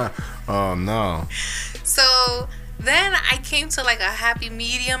 Oh no. So then I came to like a happy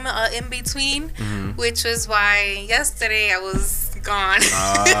medium in between, which was why yesterday I was gone.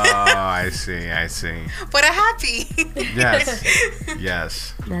 Oh, I see. But a happy.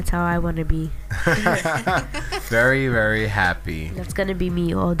 Yes. That's how I want to be. Very, very happy. That's gonna be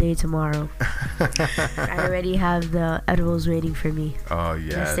me all day tomorrow. I already have the edibles waiting for me. Oh The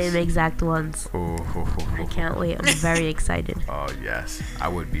yes. same exact ones. Oh, I can't wait. I'm very excited. Oh yes, I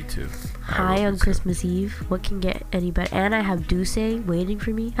would be too. Hi on Christmas Eve. What can get any better? And I have Douce waiting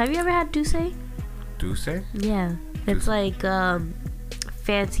for me. Have you ever had Douce? Douce? Yeah. It's like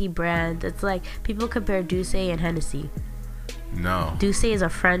fancy brand. It's like people compare Douce and Hennessy. No. Douce is a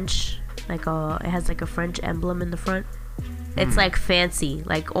French, it has like a French emblem in the front. It's like fancy,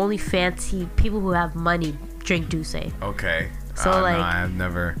 like only fancy people who have money drink Douce. Okay. So, no, like- I've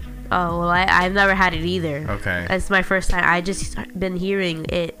never. Oh well, I've never had it either. Okay. It's my first time. I just been hearing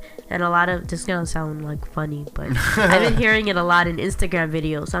it, and a lot of this is gonna sound like funny, but I've been hearing it a lot in Instagram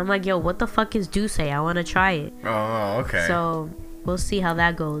videos. So I'm like, yo, what the fuck is Douce? I want to try it. Oh, okay. So we'll see how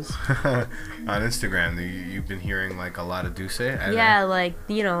that goes. On Instagram, you've been hearing like a lot of Douce. Yeah, like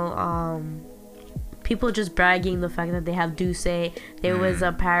people just bragging the fact that they have Douce. There was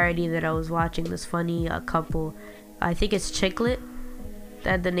a parody that I was watching. This funny couple, I think it's Chiclet.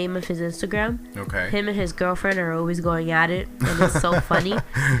 That the name of his Instagram. Okay. Him and his girlfriend are always going at it, and it's so funny.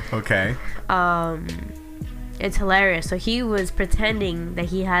 Okay. It's hilarious. So he was pretending that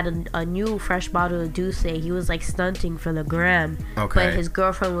he had a new fresh bottle of Douce. He was like stunting for the gram. Okay. But his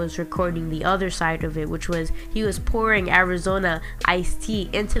girlfriend was recording the other side of it, which was he was pouring Arizona iced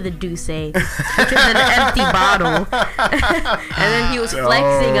tea into the Douce, which is an empty bottle. And then he was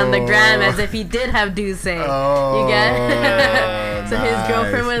flexing on the gram as if he did have Douce. You get? So his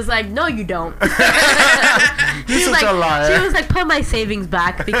girlfriend was like, "No, you don't." She was like, "Put my savings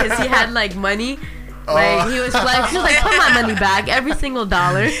back," because he had like money. Like he was like, she was like, "Put my money back, every single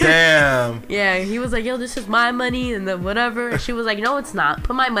dollar." Damn. Yeah, he was like, "Yo, this is my money," and the whatever. And she was like, "No, it's not.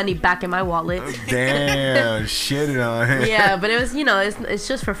 Put my money back in my wallet." Damn, shitting on him. Yeah, but it was, it's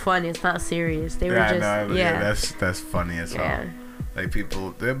just for fun. It's not serious. They were that's funny as hell. Like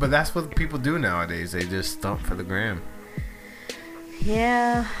people, but that's what people do nowadays. They just stump for the gram.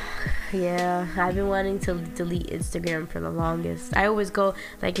 Yeah, I've been wanting to delete Instagram for the longest. I always go,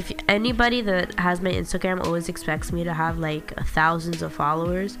 like, if anybody that has my Instagram always expects me to have like thousands of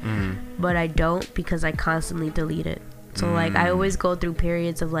followers, but I don't, because I constantly delete it. So like I always go through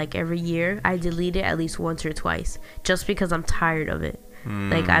periods of like every year I delete it at least once or twice, just because I'm tired of it.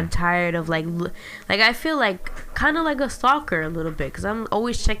 Like I'm tired of like I feel like kind of like a stalker a little bit, because I'm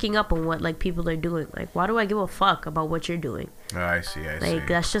always checking up on what like people are doing. Like, why do I give a fuck about what you're doing? Oh, I see. Like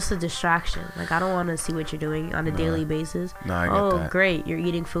that's just a distraction. Like I don't want to see what you're doing on a daily basis. No, I get that. Great, you're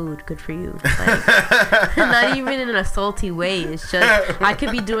eating food, good for you. Like, not even in a salty way. It's just I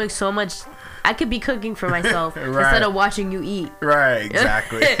could be doing so much. I could be cooking for myself instead of watching you eat. Right,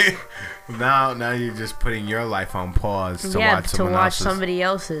 exactly. Now you're just putting your life on pause to watch somebody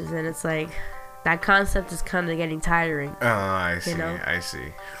else's, and it's like that concept is kind of getting tiring. Oh, I see. I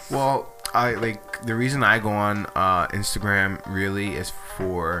see. Well, I like the reason I go on Instagram really is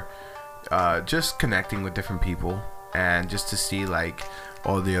for just connecting with different people and just to see like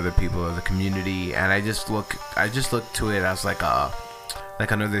all the other people of the community, and I just look to it as like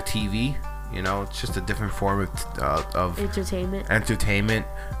another TV. It's just a different form of entertainment.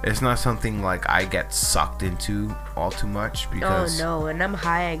 It's not something like I get sucked into all too much, because when I'm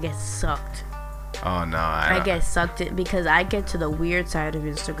high I get sucked. Oh no, I get sucked in because I get to the weird side of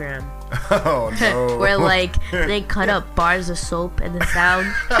Instagram. Oh no. Where like they cut up bars of soap and the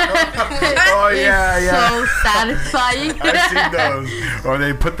sound. Oh yeah. So satisfying. I've seen those. Or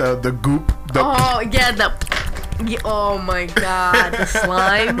they put the goop. Oh my god, the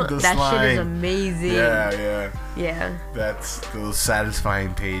slime. That slime. Shit is amazing. Yeah. That's those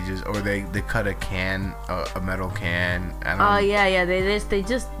satisfying pages. Or they cut a metal can. Yeah.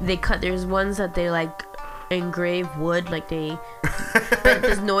 They cut. There's ones that they like engrave wood, like they. But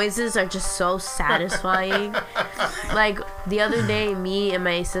the noises are just so satisfying. Like the other day, me and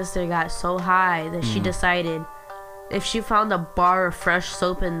my sister got so high that she decided, if she found a bar of fresh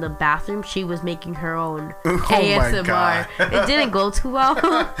soap in the bathroom, she was making her own ASMR. My God. It didn't go too well.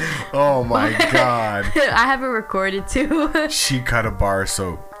 Oh my God. I have it recorded too. She cut a bar of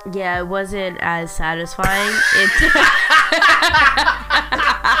soap. Yeah, it wasn't as satisfying.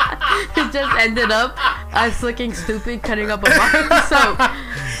 It just ended up us looking stupid cutting up a bar of soap.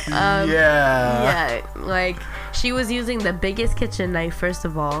 Yeah, like she was using the biggest kitchen knife. First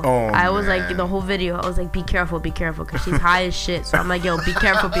of all, I was like, the whole video I was like, be careful, because she's high as shit. So I'm like, yo, be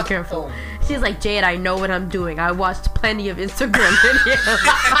careful. She's like, Jade, I know what I'm doing. I watched plenty of Instagram videos.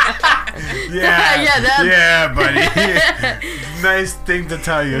 Yeah, buddy. Nice thing to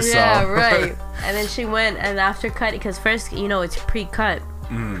tell yourself. Yeah, right. And then she went, and after cutting, because first, it's pre-cut.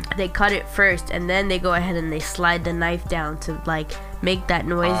 They cut it first, and then they go ahead and they slide the knife down to like make that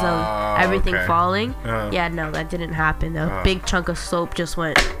noise of everything falling. Yeah, no, that didn't happen. A big chunk of soap just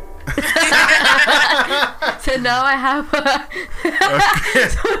went. So now I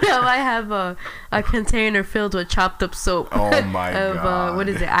have a container filled with chopped up soap. Oh my God. What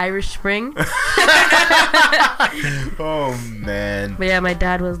is it, Irish Spring? Oh man. But yeah, my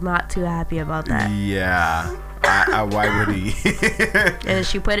dad was not too happy about that. Yeah. Why would he? And then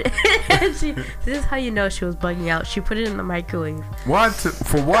she put it. This is how you know she was bugging out. She put it in the microwave. What?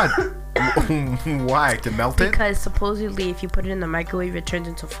 For what? Why? To melt it? Because supposedly, if you put it in the microwave, it turns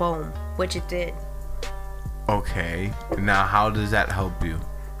into foam, which it did. Okay. Now, how does that help you?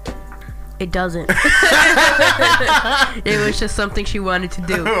 It doesn't. It was just something she wanted to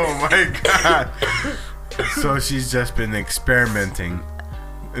do. Oh my God. So she's just been experimenting.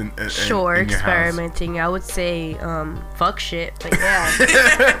 Experimenting. I would say fuck shit, but yeah.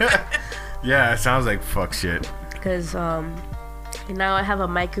 Yeah, it sounds like fuck shit. Because now I have a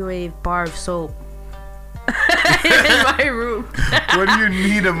microwave bar of soap in my room. What do you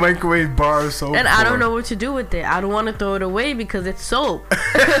need a microwave bar of soap and for? I don't know what to do with it. I don't want to throw it away because it's soap.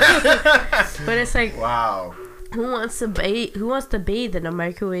 But it's like, wow. Who wants to bathe? Who wants to bathe in a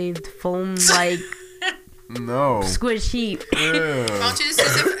microwaved foam like No. squish heap? Why don't you just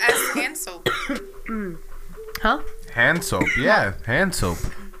use it as hand soap? Huh? Hand soap. Yeah, hand soap.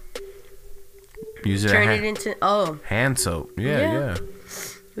 Use it. Turn it into hand soap. Yeah.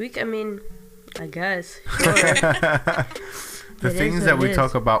 I mean, I guess. Sure. The It things is that what we it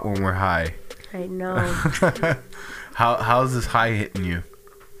talk is. about when we're high. I know. How's this high hitting you?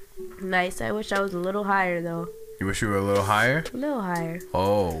 Nice. I wish I was a little higher though. You wish you were a little higher? A little higher.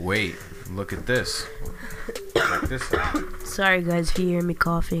 Oh, wait. Look at this. Check this out. Sorry guys if you hear me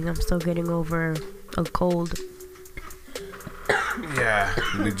coughing. I'm still getting over a cold. Yeah.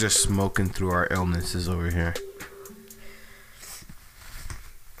 We're just smoking through our illnesses over here.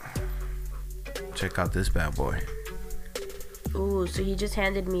 Check out this bad boy. Ooh, so he just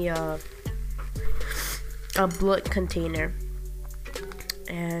handed me a blood container.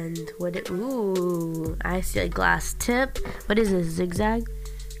 And ooh, I see a glass tip. What is this, zigzag?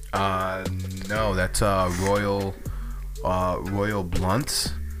 No, that's Royal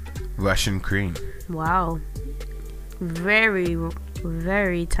Blunts Russian cream. Wow. Very,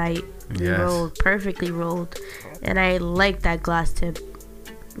 very tight. Yes. Rolled, perfectly rolled. And I like that glass tip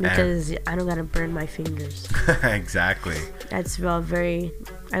because I don't gotta burn my fingers. Exactly. That's very,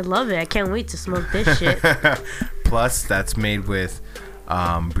 I love it. I can't wait to smoke this shit. Plus, that's made with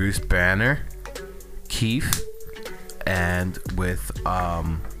Bruce Banner, Keef, and with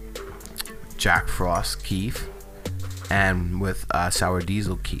Jack Frost Keef, and with Sour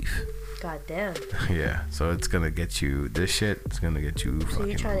Diesel Keef. God damn. Yeah, so it's gonna get you this shit. It's gonna get you So fucking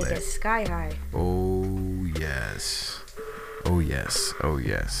you're trying lit. to get sky high. Oh yes, oh yes, oh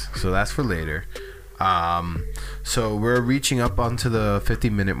yes. So that's for later. So we're reaching up onto the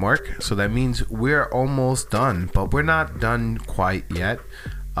 50-minute mark. So that means we're almost done, but we're not done quite yet.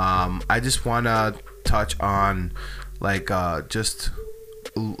 I just want to touch on just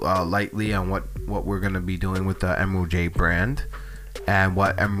lightly on what we're going to be doing with the Emerald J brand and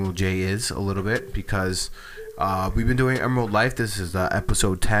what Emerald J is a little bit, because we've been doing Emerald Life. This is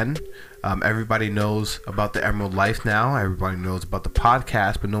episode 10. Everybody knows about the Emerald Life now. Everybody knows about the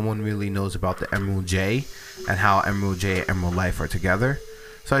podcast, but no one really knows about the Emerald J and how Emerald J and Emerald Life are together.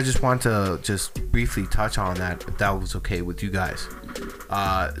 So I just want to just briefly touch on that, if that was okay with you guys.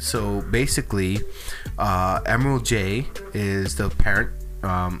 So basically, Emerald J is the parent,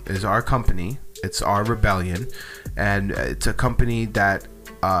 is our company. It's our rebellion, and it's a company that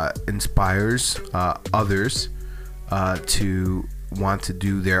inspires others to want to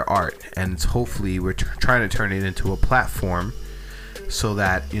do their art, and it's hopefully we're trying to turn it into a platform so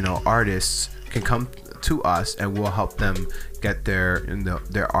that artists can come to us and we'll help them get their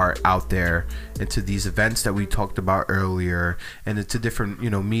art out there into these events that we talked about earlier, and into different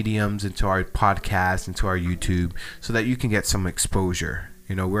mediums, into our podcast, into our YouTube, so that you can get some exposure.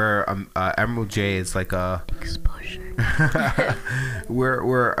 We're Emerald J is like a Exposure.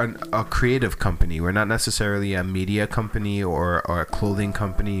 we're a creative company. We're not necessarily a media company or a clothing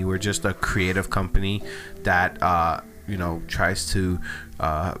company. We're just a creative company that tries to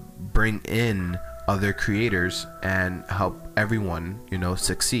bring in other creators and help everyone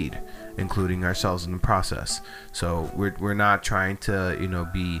succeed, including ourselves in the process. So we're not trying to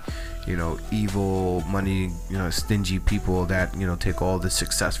be evil money stingy people that take all the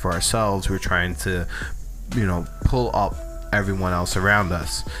success for ourselves. We're trying to pull up everyone else around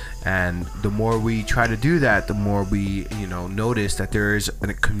us, and the more we try to do that, the more we notice that there is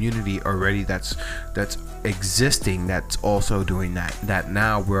a community already that's existing, that's also doing that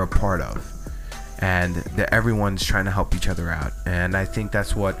now we're a part of, and that everyone's trying to help each other out. And I think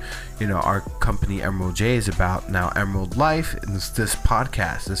that's what our company Emerald J is about. Now Emerald Life is this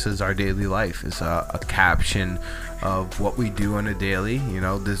podcast. This is our daily life. It's a caption of what we do on a daily.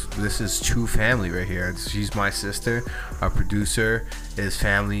 This is true family right here. She's my sister. Our producer is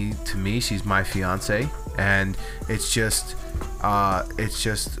family to me. She's my fiance, and it's just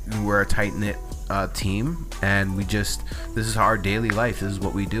we're a tight-knit team, and this is our daily life. This is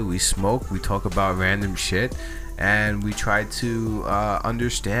what we do. We smoke, we talk about random shit, and we try to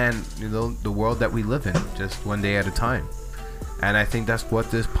understand the world that we live in, just one day at a time. And I think that's what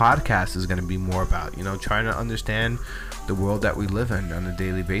this podcast is going to be more about, trying to understand the world that we live in on a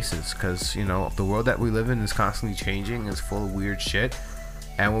daily basis, because the world that we live in is constantly changing. It's full of weird shit,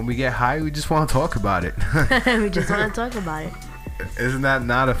 and when we get high, we just want to talk about it. We just want to talk about it. Isn't that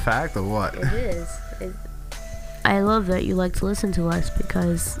not a fact, or what? It is. I love that you like to listen to us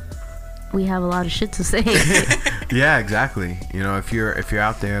because we have a lot of shit to say. Yeah, exactly. If you're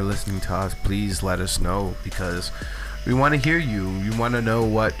out there listening to us, please let us know, because we want to hear you. You want to know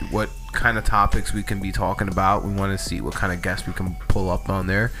what kind of topics we can be talking about. We want to see what kind of guests we can pull up on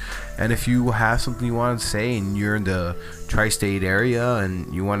there. And if you have something you want to say and you're in the tri-state area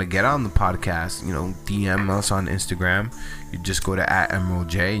and you want to get on the podcast, you know, DM us on Instagram. You just go to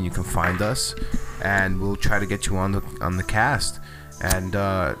 @EmeraldJ and you can find us, and we'll try to get you on the cast. And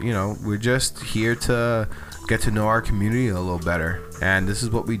you know, we're just here to get to know our community a little better. And this is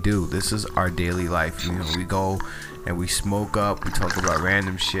what we do. This is our daily life. You know, we go and we smoke up, we talk about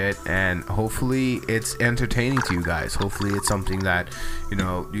random shit, and hopefully it's entertaining to you guys. Hopefully it's something that, you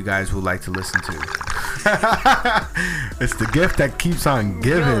know, you guys would like to listen to. It's the gift that keeps on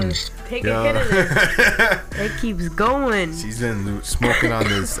giving. Yo, take a hit of this. It keeps going. She's been smoking on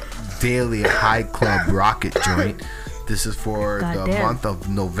this daily High Club rocket joint. This is for the month of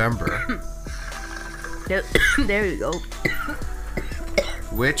November. There you go.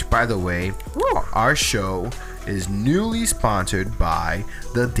 Which, by the way, our show is newly sponsored by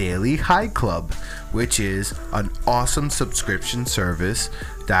the Daily High Club, which is an awesome subscription service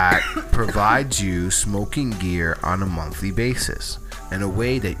that provides you smoking gear on a monthly basis in a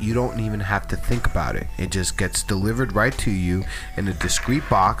way that you don't even have to think about it. It just gets delivered right to you in a discreet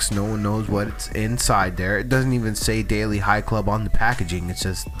box. No one knows what's inside there. It doesn't even say Daily High Club on the packaging. It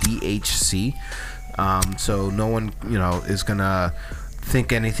says DHC. So no one, you know, is gonna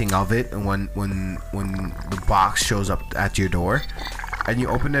think anything of it. And when the box shows up at your door and you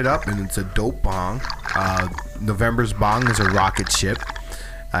open it up and it's a dope bong, November's bong is a rocket ship,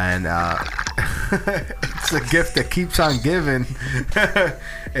 and it's a gift that keeps on giving.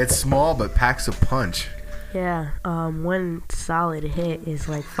 It's small but packs a punch. Yeah, one solid hit is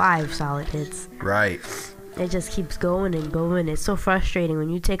like 5 solid hits. Right. It just keeps going and going. It's so frustrating when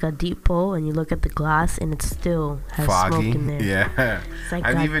you take a deep pull and you look at the glass and it still has foggy. Smoke in there. Yeah. It's like,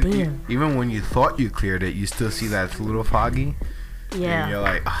 and even when you thought you cleared it, you still see that it's a little foggy. Yeah. And you're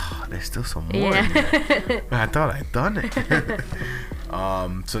like, oh, there's still some more in there. I thought I'd done it.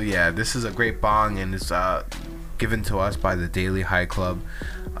 So yeah, this is a great bong, and it's given to us by the Daily High Club.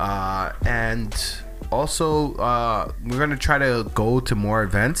 And also, we're going to try to go to more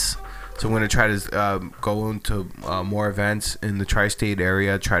events. So we're going to try to go into more events in the tri-state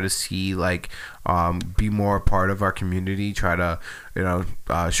area, try to see, like, be more a part of our community, try to, you know,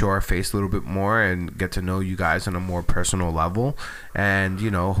 show our face a little bit more and get to know you guys on a more personal level. And, you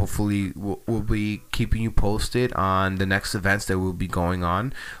know, hopefully we'll be keeping you posted on the next events that will be going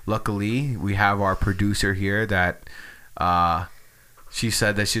on. Luckily, we have our producer here that she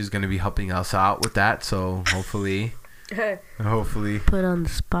said that she was going to be helping us out with that. So hopefully put on the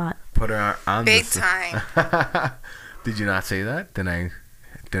spot. Put her on big time. Did you not say that? Did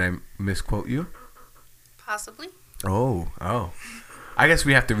I misquote you? Possibly. Oh. I guess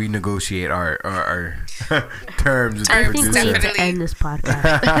we have to renegotiate our terms with the I think we producer. need to end this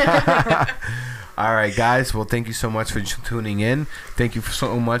podcast. All right, guys. Well, thank you so much for tuning in. Thank you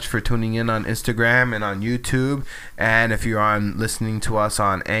so much for tuning in on Instagram and on YouTube. And if you're listening to us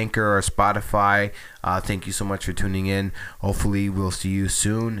on Anchor or Spotify, thank you so much for tuning in. Hopefully, we'll see you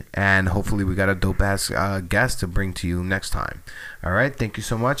soon. And hopefully, we got a dope-ass guest to bring to you next time. All right. Thank you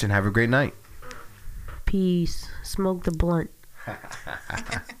so much and have a great night. Peace. Smoke the blunt.